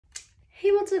Hey,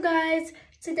 what's up guys?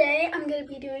 Today I'm going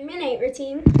to be doing my night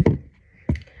routine.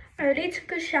 I already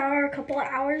took a shower a couple of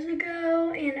hours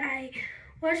ago and I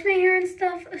washed my hair and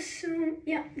stuff. So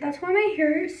yeah, that's why my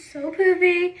hair is so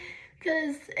poopy,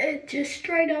 because it just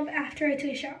dried up after I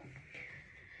took a shower.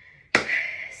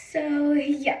 So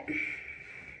yeah.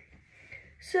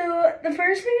 So the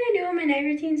first thing I do in my night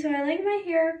routine, so I like my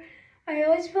hair. I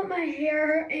always put my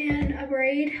hair in a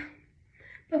braid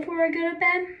before I go to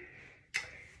bed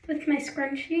with my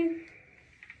scrunchie.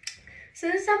 So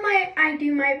this is how I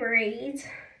do my braids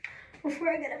before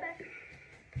I go to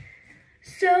bed.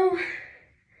 So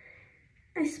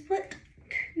I split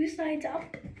two sides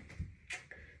up.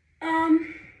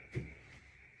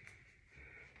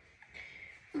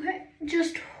 Okay,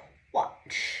 just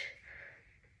watch.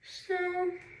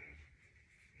 So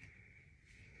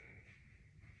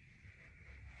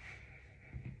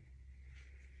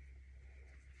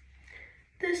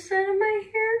this side of my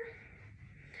hair,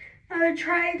 I would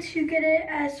try to get it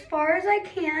as far as I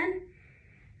can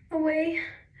away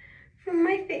from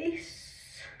my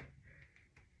face,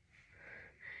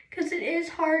 because it is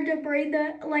hard to braid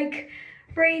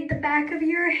the back of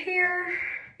your hair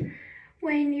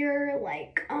when you're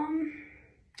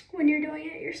when you're doing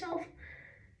it yourself.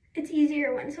 It's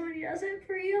easier when somebody does it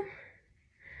for you,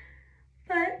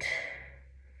 but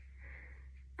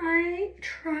I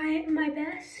try my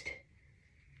best.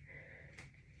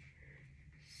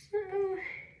 So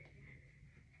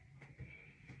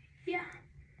yeah.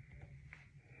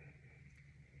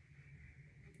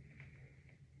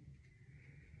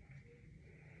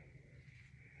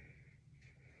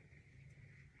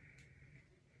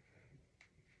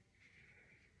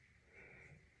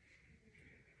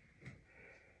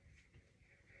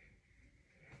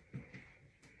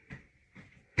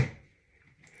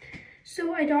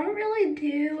 So I don't really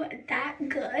do that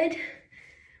good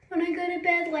when I go to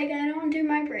bed. Like, I don't do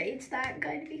my braids that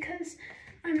good because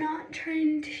I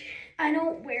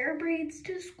don't wear braids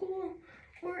to school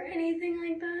or anything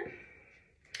like that.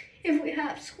 If we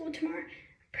have school tomorrow,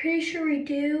 pretty sure we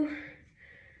do,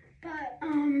 but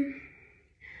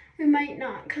we might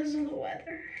not because of the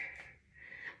weather.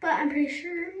 But I'm pretty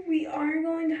sure we are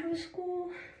going to have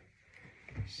school.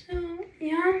 So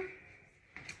yeah.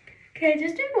 Okay, I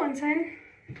just did one side.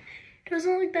 It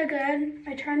doesn't look that good.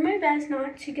 I tried my best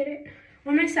not to get it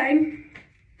on my side.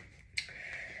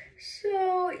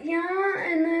 So yeah,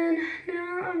 and then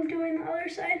now I'm doing the other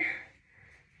side.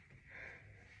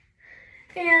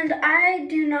 And I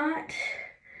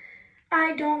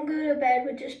don't go to bed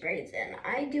with just braids in.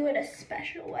 I do it a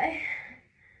special way.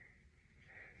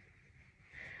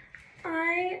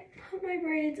 I put my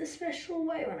braids a special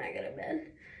way when I go to bed.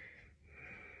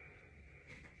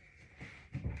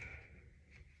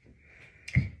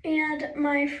 And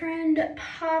my friend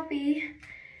Poppy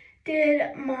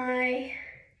did my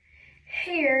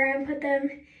hair and put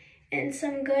them in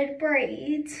some good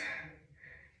braids.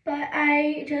 But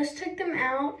I just took them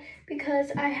out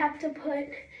because I have to put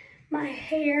my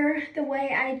hair the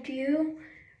way I do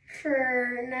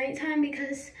for nighttime,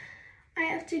 because I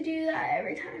have to do that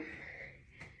every time.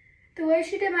 The way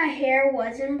she did my hair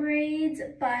was in braids,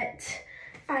 but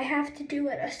I have to do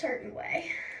it a certain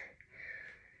way.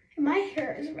 My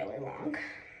hair is really long.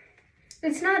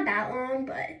 It's not that long,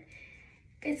 but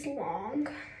it's long.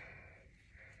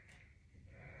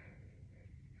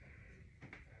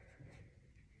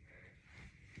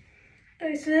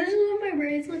 Okay, so this is what my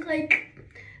braids look like.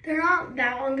 They're not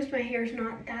that long because my hair is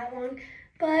not that long,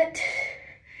 but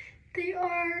they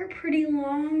are pretty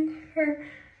long for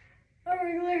a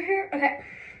regular hair. Okay,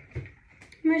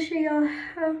 I'm gonna show y'all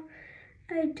how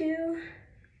I do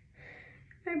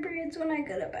my braids when I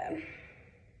go to bed.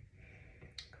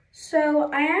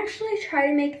 So I actually try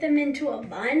to make them into a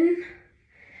bun.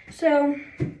 So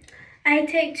I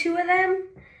take two of them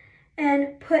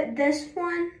and put this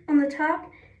one on the top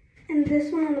and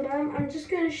this one on the bottom. I'm just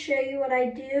gonna show you what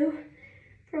I do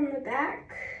from the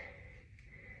back.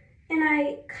 And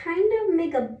I kind of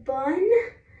make a bun.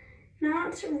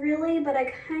 Not really, but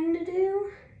I kind of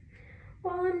do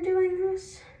while I'm doing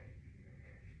this.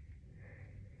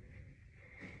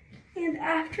 And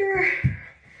after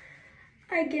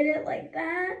I get it like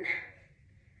that,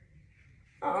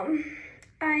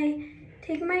 I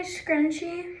take my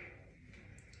scrunchie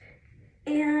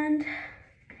and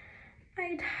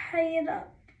I tie it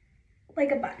up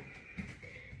like a bun.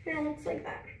 And it looks like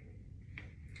that.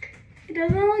 It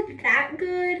doesn't look that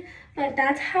good, but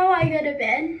that's how I go to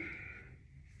bed.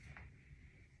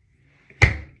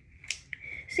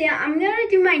 So yeah, I'm gonna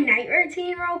do my night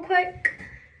routine real quick.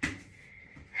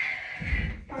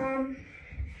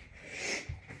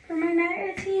 For my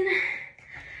night routine,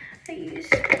 I use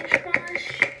dishwash.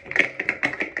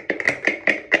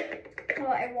 Oh,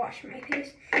 I wash my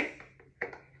face.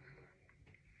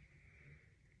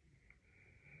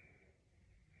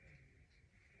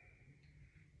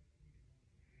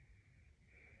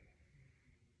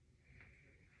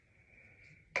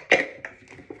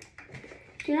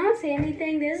 Do not say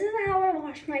anything. This is how I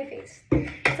wash my face.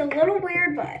 It's a little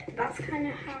weird, but that's kind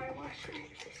of how I wash my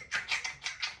face.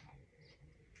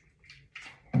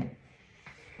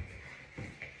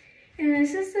 And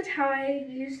this is the towel I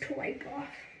use to wipe off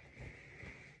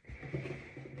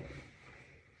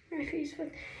my face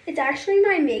with. It's actually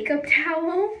my makeup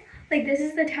towel. Like, this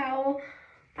is the towel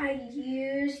I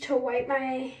use to wipe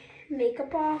my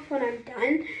makeup off when I'm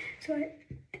done. So it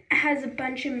has a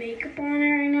bunch of makeup on it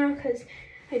right now because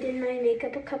I did my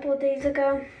makeup a couple of days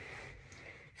ago.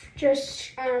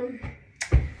 Just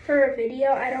for a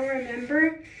video, I don't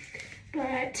remember.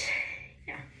 But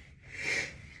yeah.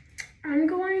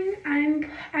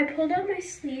 I pulled out my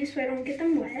sleeves so I don't get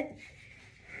them wet.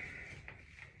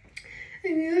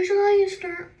 And usually you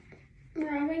start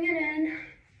rubbing it in.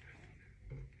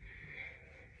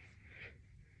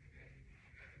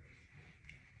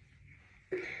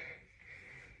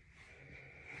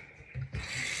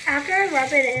 After I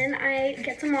rub it in, I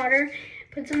get some water,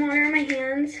 put some water on my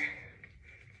hands,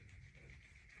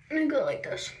 and I go like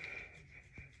this.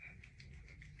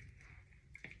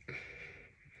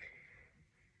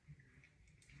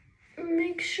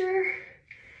 Make sure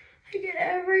I get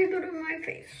every bit of my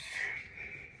face.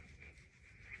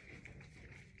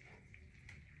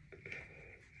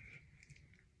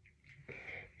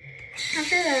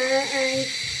 After that, I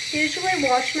usually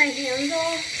wash my hands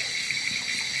off.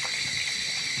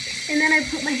 And then I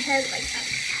put my head like that.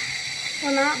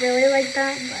 Well, not really like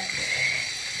that, but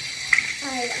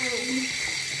I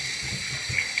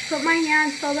put my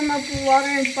hands, fill them up with water,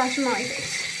 and splash them on my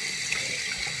face.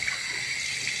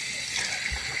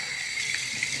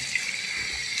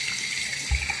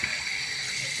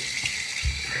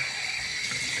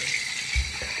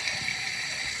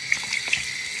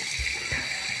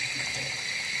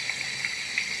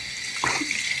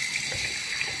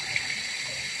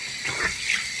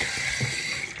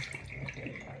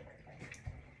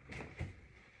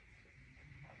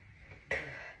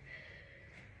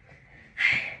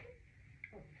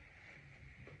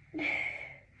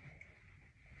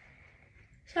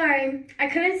 Sorry, I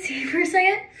couldn't see for a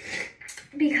second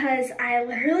because I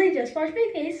literally just washed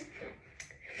my face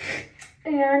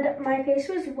and my face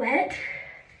was wet,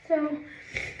 so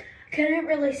I couldn't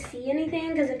really see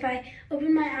anything because if I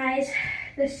opened my eyes,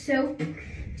 the soap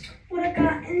would have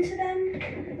got into them.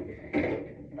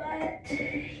 But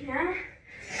yeah,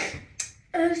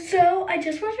 so I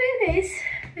just washed my face,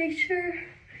 make sure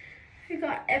I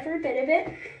got every bit of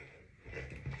it.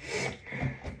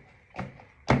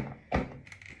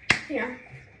 Yeah,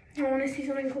 I want to see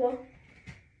something cool.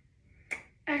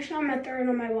 Actually, I'm gonna throw it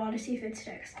on my wall to see if it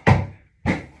sticks.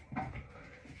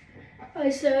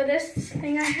 Okay, so this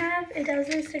thing I have, it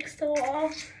doesn't stick to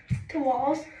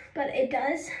walls, but it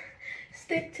does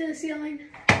stick to the ceiling.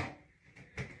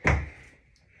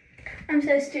 I'm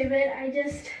so stupid. I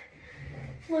just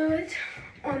flew it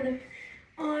on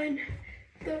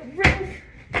the roof.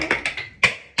 I'm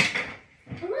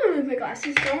gonna move my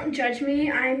glasses. Don't judge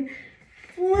me. I'm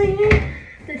flinging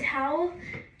the towel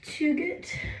to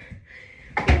get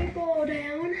my ball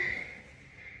down.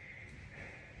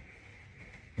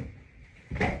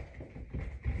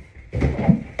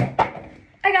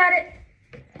 I got it.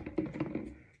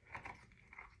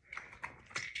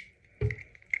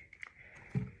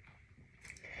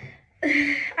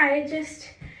 I just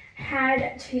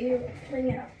had to fling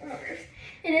it up on the roof.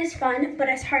 It is fun, but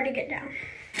it's hard to get down.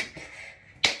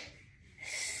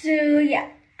 So yeah.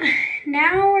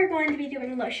 Now we're going to be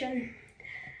doing lotion.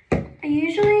 I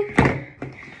use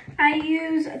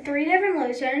 3 different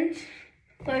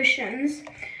lotions.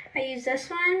 I use this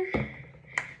one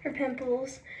for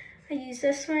pimples. I use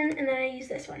this one, and then I use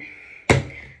this one.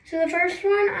 So the first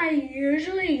one I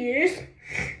usually use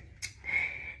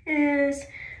is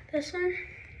this one.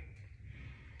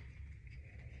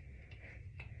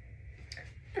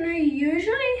 And I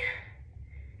usually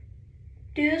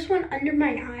do this one under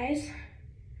my eyes.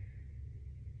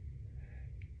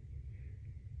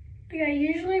 Like, I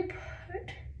usually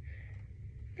put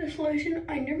this lotion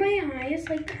under my eyes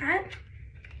like that.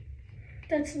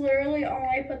 That's literally all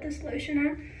I put this lotion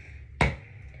on.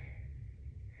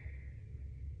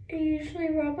 I usually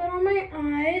rub it on my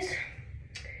eyes,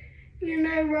 and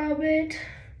I rub it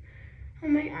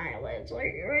on my eyelids,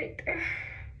 like right there.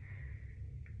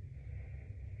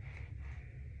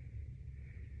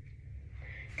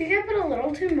 think I put a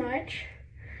little too much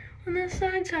on this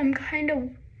side, so I'm kind of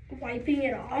wiping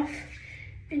it off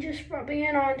and just rubbing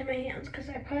it onto my hands because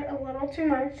I put a little too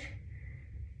much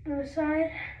on the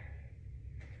side.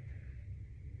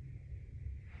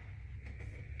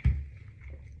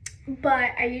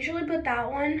 But I usually put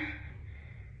that one.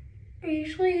 I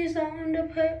usually use that one to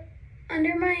put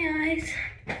under my eyes.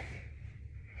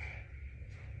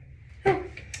 Oh,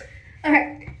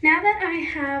 okay. Now that I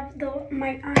have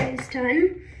my eyes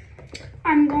done,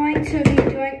 I'm going to be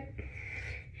doing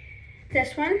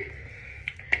this one.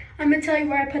 I'm gonna tell you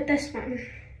where I put this one.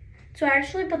 So I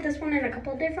actually put this one in a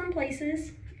couple different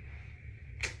places.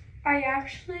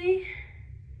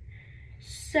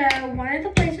 So one of the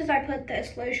places I put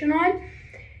this lotion on,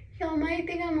 y'all might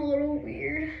think I'm a little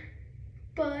weird,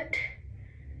 but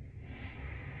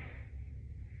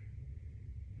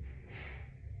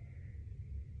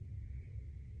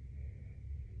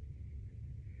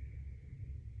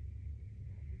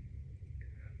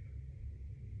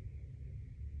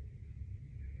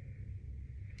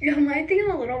y'all might think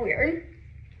I'm a little weird,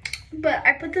 but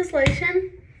I put this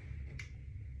lotion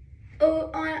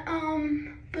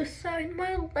on beside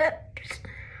my lips,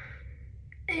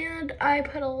 and I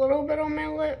put a little bit on my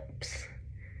lips,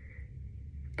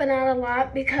 but not a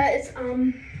lot because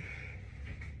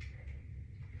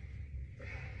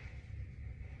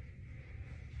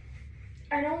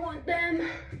I don't want them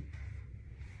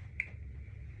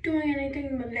doing anything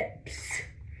to my lips.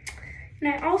 And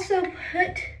I also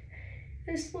put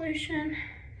this lotion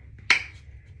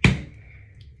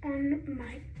on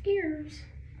my ears.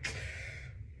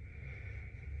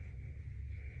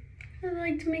 I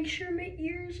like to make sure my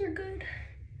ears are good.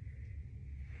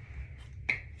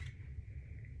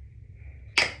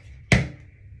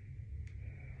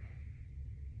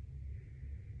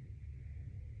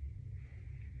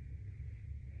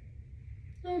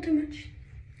 A little too much.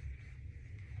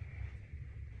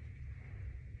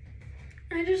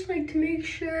 I just like to make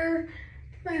sure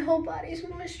my whole body's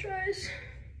moisturized.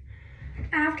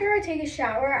 After I take a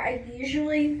shower, I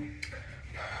usually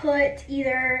put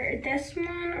either this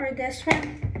one or this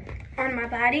one on my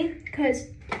body because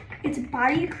it's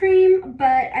body cream,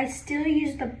 but I still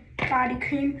use the body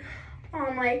cream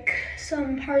on like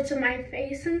some parts of my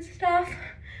face and stuff,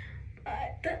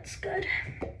 but that's good.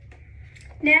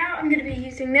 Now I'm gonna be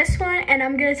using this one, and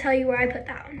I'm gonna tell you where I put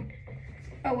that one.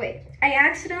 Oh wait, I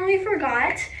accidentally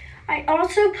forgot. I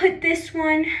also put this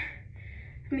one,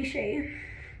 let me show you.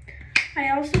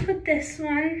 I also put this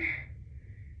one,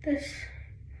 this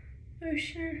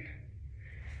lotion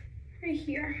right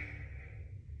here.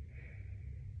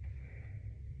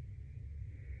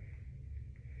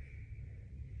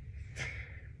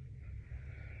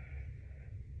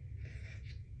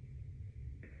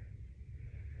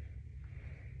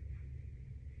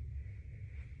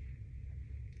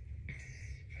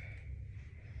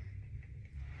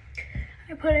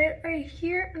 I put it right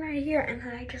here and right here, and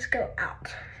then I just go out.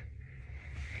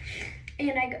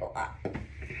 And I go up.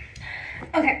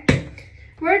 Okay,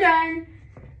 we're done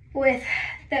with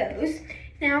those.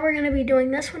 Now we're gonna be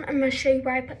doing this one. I'm gonna show you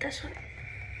where I put this one.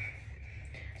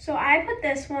 So I put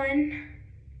this one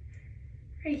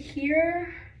right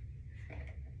here,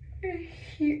 right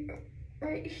here,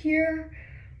 right here,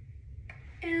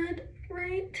 and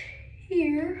right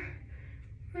here,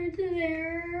 right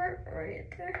there, right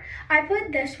there. I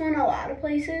put this one a lot of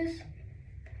places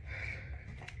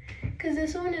because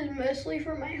this one is mostly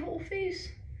for my whole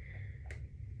face.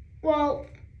 Well,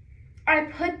 I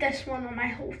put this one on my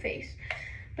whole face,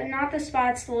 but not the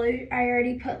spots I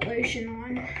already put lotion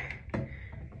on.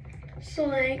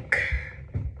 So I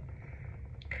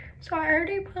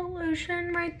already put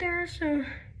lotion right there, so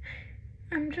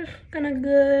I'm just gonna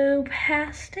go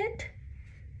past it.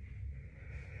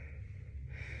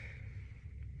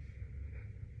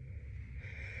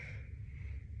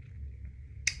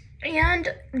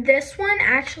 And this one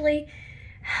actually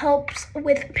helps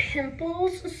with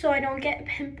pimples, so I don't get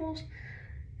pimples.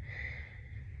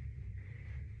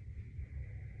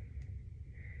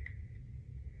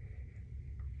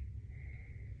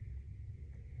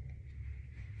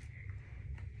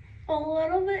 A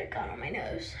little bit got on my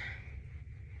nose.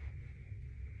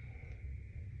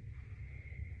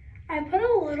 I put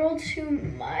a little too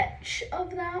much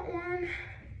of that one,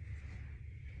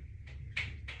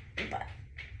 but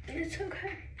it's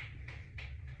okay.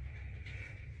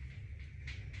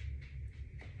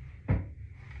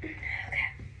 Okay,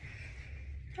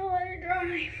 I'll let it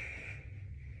dry.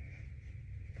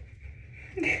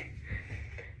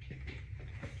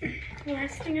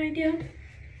 Last thing I do,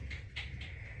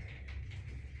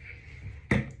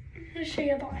 I'll show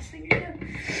you the last thing I do.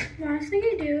 Last thing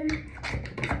I do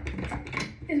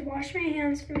is wash my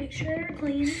hands to make sure they're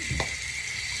clean.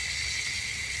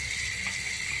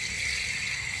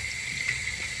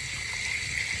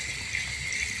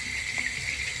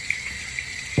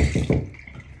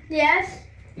 Yes?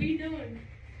 What are you doing?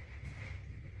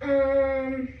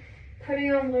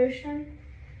 Putting on lotion.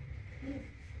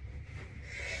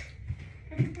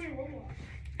 Have you playing Roblox?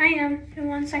 I am, in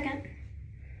 1 second.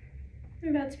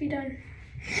 I'm about to be done.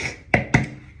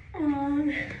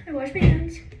 I wash my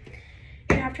hands.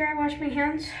 And after I wash my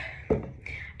hands,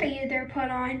 I either put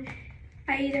hand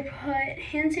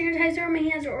sanitizer on my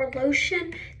hands or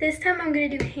lotion. This time I'm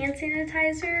gonna do hand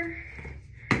sanitizer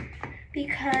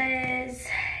because,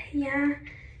 yeah,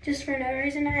 just for no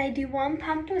reason. I do 1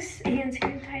 pump with hand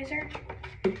sanitizer.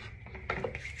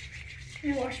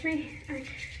 Can I wash my hands?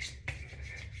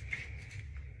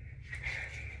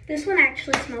 This one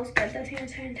actually smells good, this hand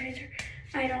sanitizer.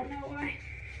 I don't know why.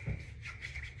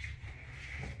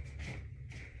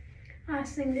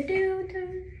 Last thing to do.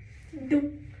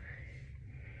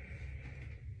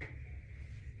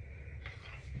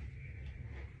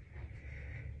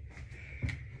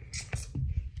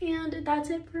 And that's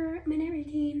it for minute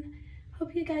routine.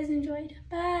 Hope you guys enjoyed.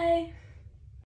 Bye.